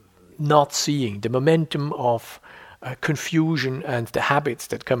not seeing, the momentum of confusion and the habits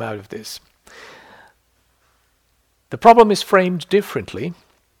that come out of this. The problem is framed differently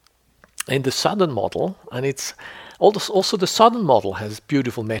in the southern model, and it's also the southern model has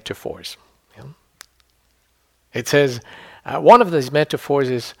beautiful metaphors. Yeah? It says, one of these metaphors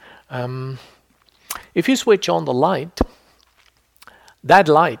is, if you switch on the light, that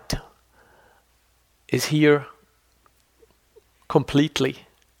light is here completely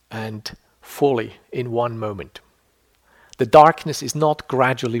and fully in one moment. The darkness is not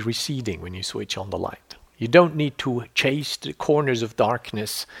gradually receding when you switch on the light. You don't need to chase the corners of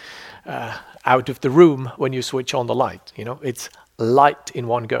darkness out of the room when you switch on the light. It's light in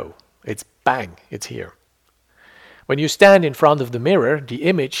one go. It's bang, it's here. When you stand in front of the mirror, the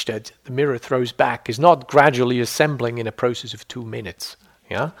image that the mirror throws back is not gradually assembling in a process of 2 minutes.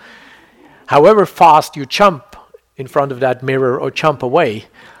 Yeah? However fast you jump in front of that mirror or jump away,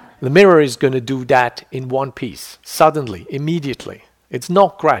 the mirror is going to do that in one piece, suddenly, immediately. It's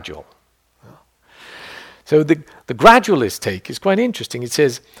not gradual. So the gradualist take is quite interesting. It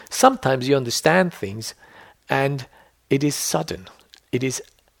says, sometimes you understand things and it is sudden. It is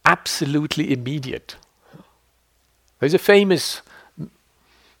absolutely immediate. There's a famous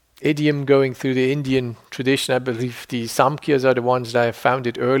idiom going through the Indian tradition. I believe the Samkhyas are the ones that have found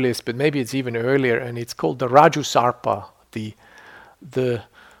it earliest, but maybe it's even earlier, and it's called the Raju Sarpa, the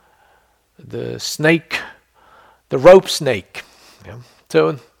snake, the rope snake. Yeah.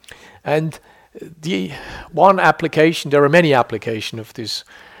 So, and the one application, there are many applications of this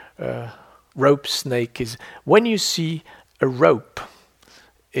rope snake, is when you see a rope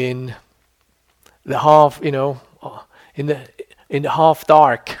in the half, in the half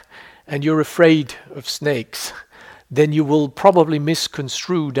dark, and you're afraid of snakes, then you will probably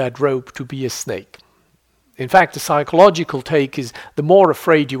misconstrue that rope to be a snake. In fact, the psychological take is the more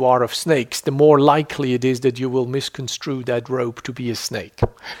afraid you are of snakes, the more likely it is that you will misconstrue that rope to be a snake.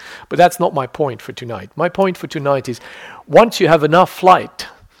 But that's not my point for tonight. My point for tonight is, once you have enough light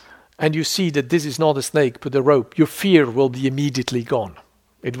and you see that this is not a snake but a rope, your fear will be immediately gone.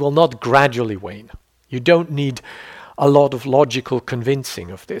 It will not gradually wane. You don't need a lot of logical convincing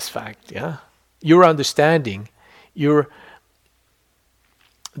of this fact. Yeah, your understanding, the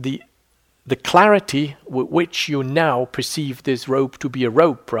clarity with which you now perceive this rope to be a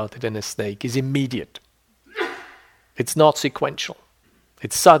rope rather than a snake is immediate. It's not sequential.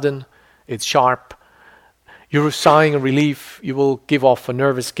 It's sudden. It's sharp. You're sighing a relief. You will give off a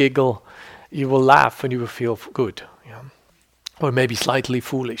nervous giggle. You will laugh and you will feel good. Yeah? Or maybe slightly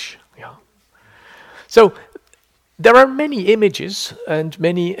foolish. Yeah. So there are many images and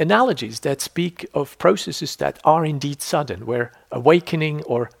many analogies that speak of processes that are indeed sudden, where awakening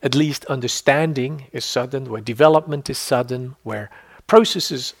or at least understanding is sudden, where development is sudden, where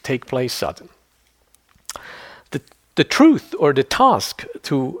processes take place sudden. The truth or the task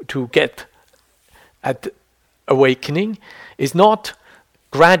to get at awakening is not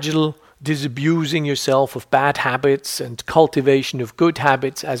gradual disabusing yourself of bad habits and cultivation of good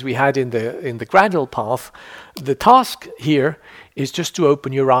habits as we had in the gradual path. The task here is just to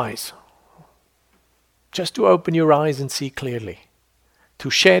open your eyes. Just to open your eyes and see clearly. To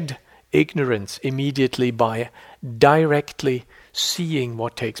shed ignorance immediately by directly seeing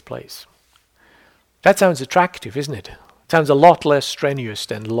what takes place. That sounds attractive, isn't it? It sounds a lot less strenuous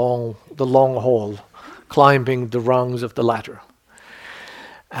than the long haul, climbing the rungs of the ladder.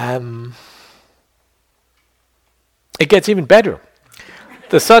 It gets even better.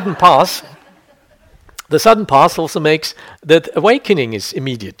 The sudden pass also makes that awakening is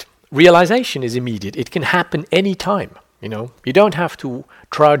immediate. Realization is immediate. It can happen any time. You don't have to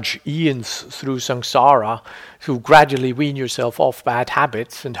trudge eons through samsara to gradually wean yourself off bad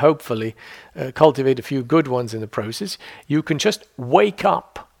habits and hopefully cultivate a few good ones in the process. You can just wake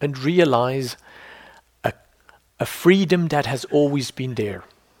up and realize a freedom that has always been there.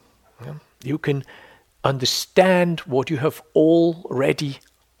 Yeah? You can understand what you have already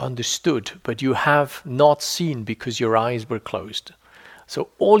understood, but you have not seen because your eyes were closed. So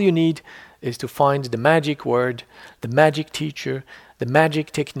all you need is to find the magic word, the magic teacher, the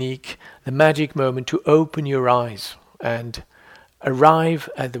magic technique, the magic moment to open your eyes and arrive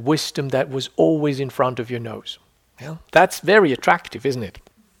at the wisdom that was always in front of your nose. Yeah? That's very attractive, isn't it?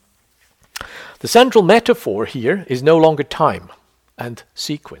 The central metaphor here is no longer time and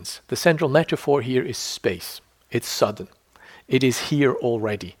sequence. The central metaphor here is space. It's sudden. It is here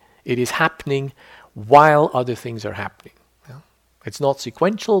already. It is happening while other things are happening. Yeah? It's not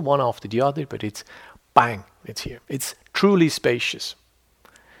sequential, one after the other, but it's bang, it's here. It's truly spacious.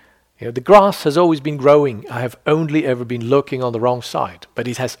 You know, the grass has always been growing. I have only ever been looking on the wrong side, but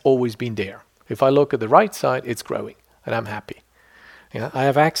it has always been there. If I look at the right side, it's growing, and I'm happy. Yeah, I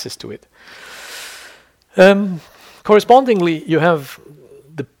have access to it. Correspondingly, you have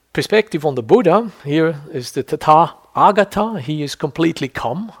the perspective on the Buddha. Here is the Tathagata. He is completely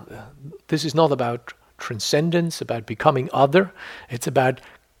calm. This is not about transcendence, about becoming other. It's about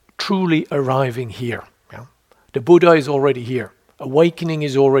truly arriving here. Yeah? The Buddha is already here. Awakening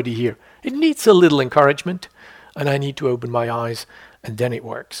is already here. It needs a little encouragement, and I need to open my eyes, and then it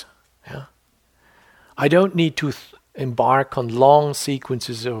works. Yeah? I don't need to embark on long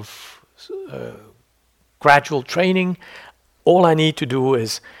sequences of gradual training. All I need to do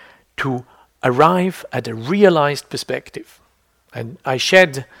is to arrive at a realized perspective, and I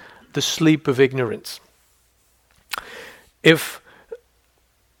shed the sleep of ignorance. If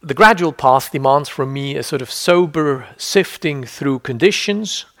the gradual path demands from me a sort of sober sifting through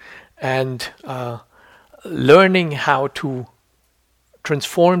conditions and learning how to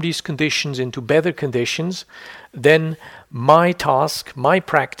transform these conditions into better conditions, then my task, my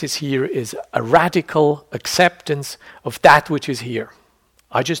practice here is a radical acceptance of that which is here.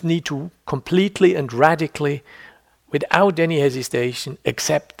 I just need to completely and radically, without any hesitation,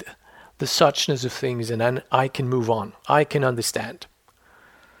 accept the suchness of things, and then I can move on. I can understand.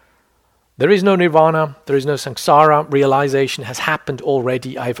 There is no nirvana, there is no samsara, realization has happened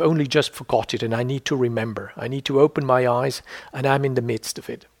already, I've only just forgot it and I need to remember. I need to open my eyes and I'm in the midst of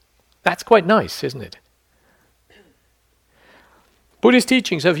it. That's quite nice, isn't it? Buddhist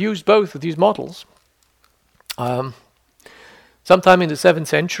teachings have used both of these models. Sometime in the 7th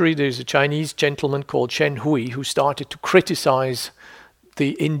century, there's a Chinese gentleman called Shen Hui who started to criticize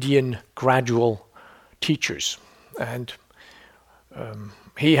the Indian gradual teachers. And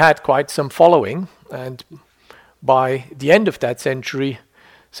he had quite some following, and by the end of that century,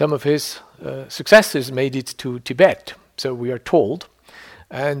 some of his successors made it to Tibet, so we are told.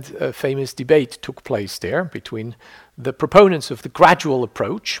 And a famous debate took place there between the proponents of the gradual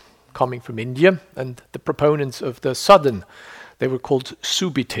approach, coming from India, and the proponents of the sudden. They were called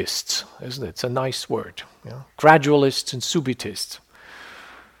subitists, isn't it? It's a nice word. Yeah? Gradualists and subitists.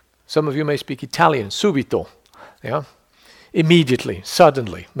 Some of you may speak Italian, subito. Yeah? Immediately,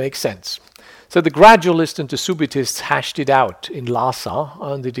 suddenly, makes sense. So the gradualists and the subitists hashed it out in Lhasa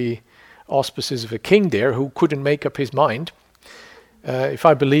under the auspices of a king there who couldn't make up his mind. If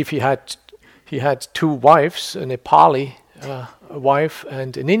I believe he had 2 wives, a Nepali wife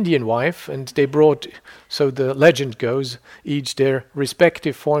and an Indian wife, and they brought, so the legend goes, each their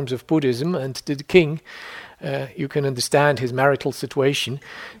respective forms of Buddhism, and the king, you can understand his marital situation,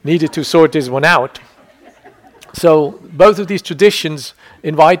 needed to sort this one out. So both of these traditions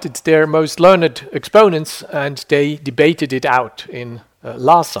invited their most learned exponents, and they debated it out in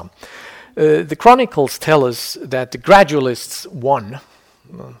Lhasa. The chronicles tell us that the gradualists won.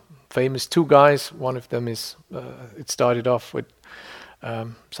 Famous 2 guys. One of them is, it started off with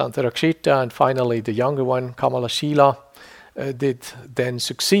Santarakshita, and finally the younger one, Kamalashila, did then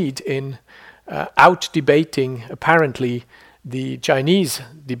succeed in out-debating, apparently, the Chinese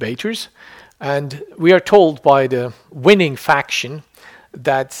debaters. And we are told by the winning faction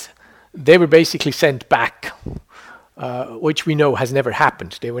that they were basically sent back, which we know has never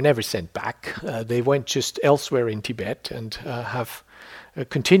happened. They were never sent back. They went just elsewhere in Tibet and have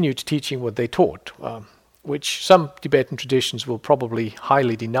continued teaching what they taught, which some Tibetan traditions will probably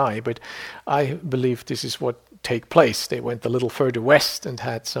highly deny, but I believe this is what take place. They went a little further west and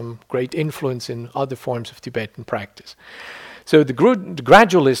had some great influence in other forms of Tibetan practice. So the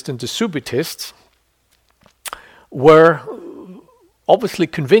gradualists and the subitists were obviously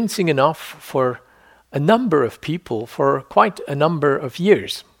convincing enough for a number of people for quite a number of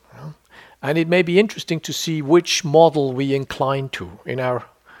years. And it may be interesting to see which model we incline to in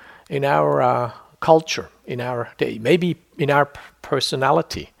our culture, in our day, maybe in our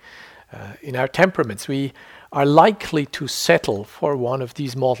personality, in our temperaments. We are likely to settle for one of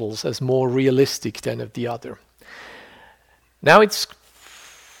these models as more realistic than of the other. Now it's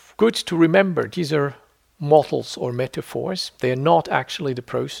good to remember these are models or metaphors. They are not actually the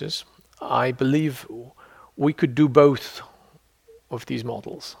process. I believe we could do both of these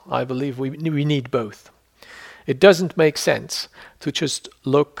models. I believe we need both. It doesn't make sense to just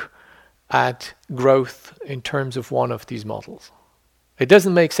look at growth in terms of one of these models. It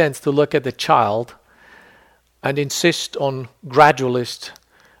doesn't make sense to look at the child and insist on gradualist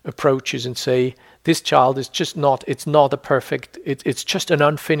approaches and say this child is just not, it's not a perfect, it's just an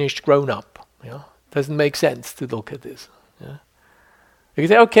unfinished grown-up. Doesn't make sense to look at this. You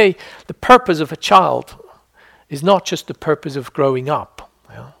say, okay, the purpose of a child is not just the purpose of growing up.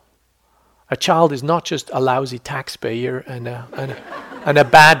 A child is not just a lousy taxpayer and a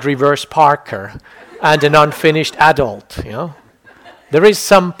bad reverse parker and an unfinished adult. There is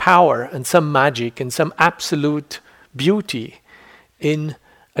some power and some magic and some absolute beauty in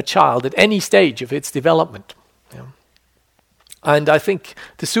a child at any stage of its development. And I think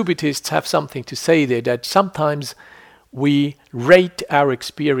the Subhitists have something to say there, that sometimes we rate our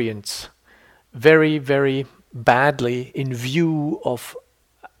experience very, very badly in view of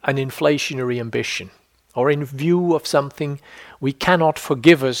an inflationary ambition, or in view of something we cannot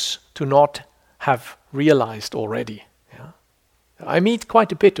forgive us to not have realized already. I meet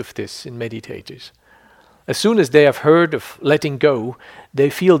quite a bit of this in meditators. As soon as they have heard of letting go, they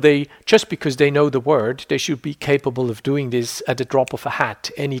feel just because they know the word, they should be capable of doing this at the drop of a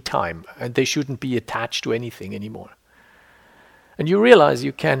hat any time, and they shouldn't be attached to anything anymore. And you realize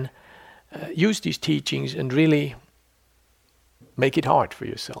you can use these teachings and really make it hard for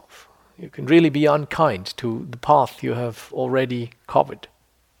yourself. You can really be unkind to the path you have already covered,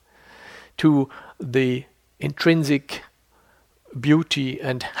 to the intrinsic beauty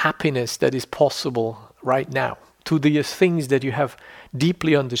and happiness that is possible right now, to the things that you have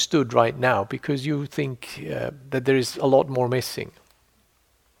deeply understood right now, because you think that there is a lot more missing.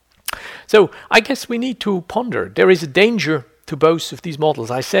 So I guess we need to ponder. There is a danger to both of these models.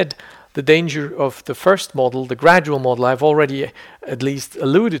 I said the danger of the first model, the gradual model, I've already at least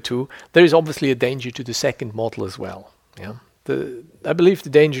alluded to. There is obviously a danger to the second model as well. I believe the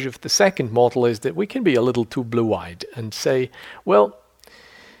danger of the second model is that we can be a little too blue-eyed and say, well,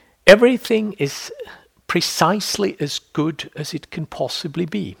 everything is precisely as good as it can possibly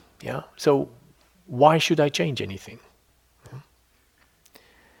be. So why should I change anything?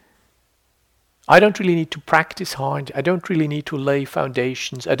 I don't really need to practice hard. I don't really need to lay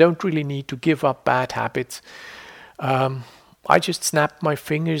foundations. I don't really need to give up bad habits. I just snap my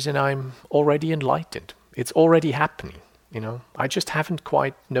fingers and I'm already enlightened. It's already happening. I just haven't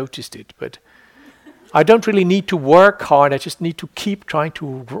quite noticed it. But I don't really need to work hard. I just need to keep trying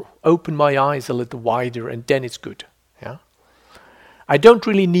to open my eyes a little wider, and then it's good. I don't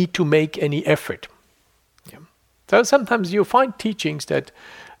really need to make any effort. So sometimes you find teachings that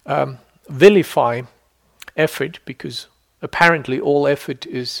vilify effort, because apparently all effort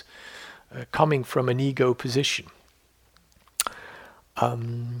is coming from an ego position.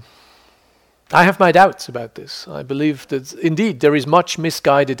 I have my doubts about this. I believe that indeed there is much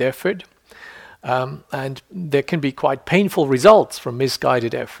misguided effort, and there can be quite painful results from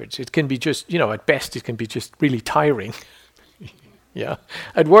misguided efforts. It can be just, at best it can be just really tiring.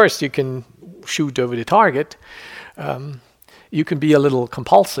 At worst you can shoot over the target. You can be a little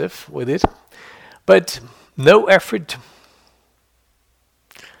compulsive with it, but no effort.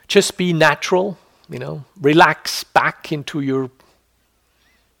 Just be natural, relax back into your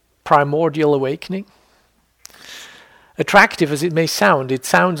primordial awakening. Attractive as it may sound, it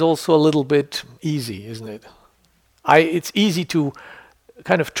sounds also a little bit easy, isn't it? It's easy to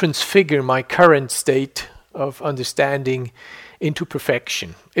kind of transfigure my current state of understanding into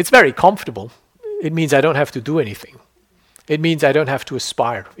perfection. It's very comfortable. It means I don't have to do anything. It means I don't have to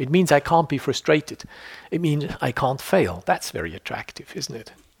aspire. It means I can't be frustrated. It means I can't fail. That's very attractive, isn't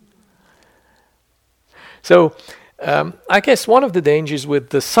it? So I guess one of the dangers with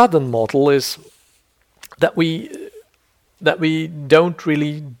the sudden model is that we don't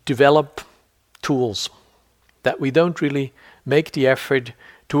really develop tools, that we don't really make the effort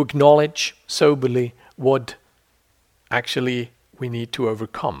to acknowledge soberly what actually we need to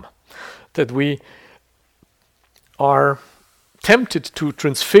overcome, that we are tempted to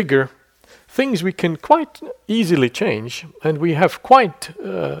transfigure things we can quite easily change, and we have quite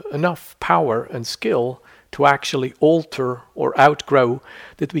enough power and skill to actually alter or outgrow,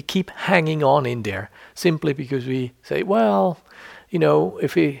 that we keep hanging on in there simply because we say, well,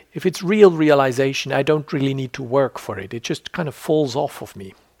 if it's real realization, I don't really need to work for it. It just kind of falls off of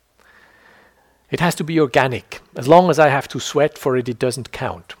me. It has to be organic. As long as I have to sweat for it, it doesn't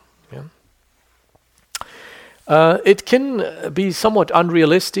count. It can be somewhat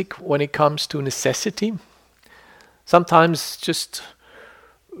unrealistic when it comes to necessity. Sometimes just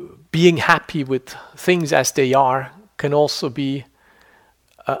being happy with things as they are can also be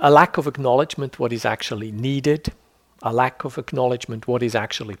a lack of acknowledgement what is actually needed, a lack of acknowledgement what is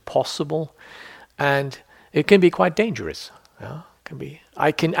actually possible, and it can be quite dangerous.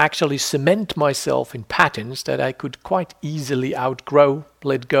 I can actually cement myself in patterns that I could quite easily outgrow,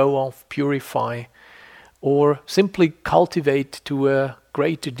 let go of, purify, or simply cultivate to a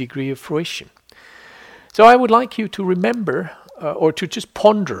greater degree of fruition. So I would like you to remember or to just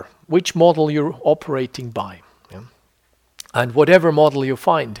ponder which model you're operating by. Yeah? And whatever model you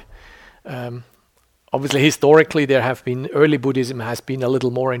find, obviously historically there have been, early Buddhism has been a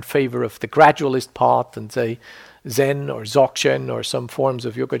little more in favor of the gradualist path, and say Zen or Dzogchen or some forms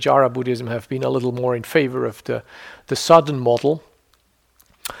of Yogacara Buddhism have been a little more in favor of the sudden model.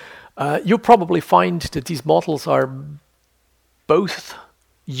 You'll probably find that these models are both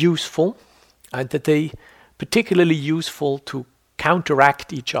useful, and that they particularly useful to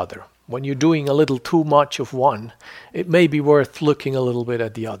counteract each other. When you're doing a little too much of one, it may be worth looking a little bit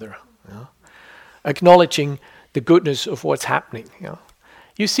at the other. Yeah? Acknowledging the goodness of what's happening. Yeah?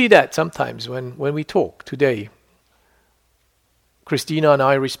 You see that sometimes when we talk today. Christina and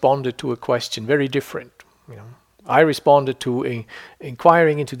I responded to a question very different. You know, I responded to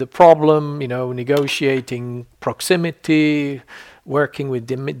inquiring into the problem, negotiating proximity, working with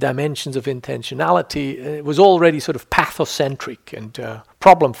dimensions of intentionality. It was already sort of pathocentric and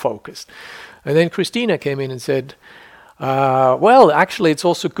problem-focused. And then Christina came in and said, well, actually, it's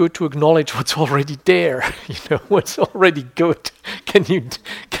also good to acknowledge what's already there. What's already good. Can you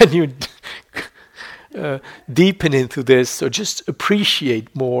deepen into this, or just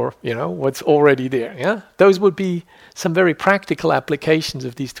appreciate more, what's already there. Yeah, those would be some very practical applications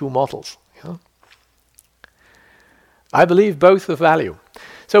of these two models. Yeah? I believe both of value.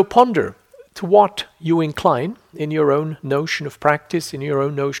 So ponder to what you incline in your own notion of practice, in your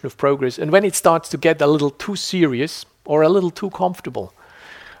own notion of progress, and when it starts to get a little too serious or a little too comfortable,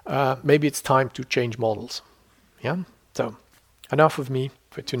 maybe it's time to change models. Yeah. So enough of me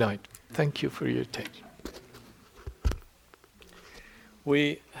for tonight. Thank you for your attention.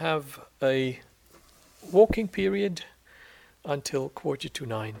 We have a walking period until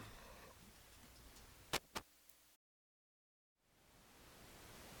 8:45.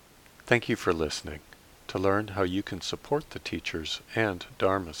 Thank you for listening. To learn how you can support the teachers and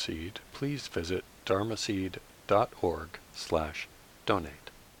Dharma Seed, please visit dharmaseed.org/donate.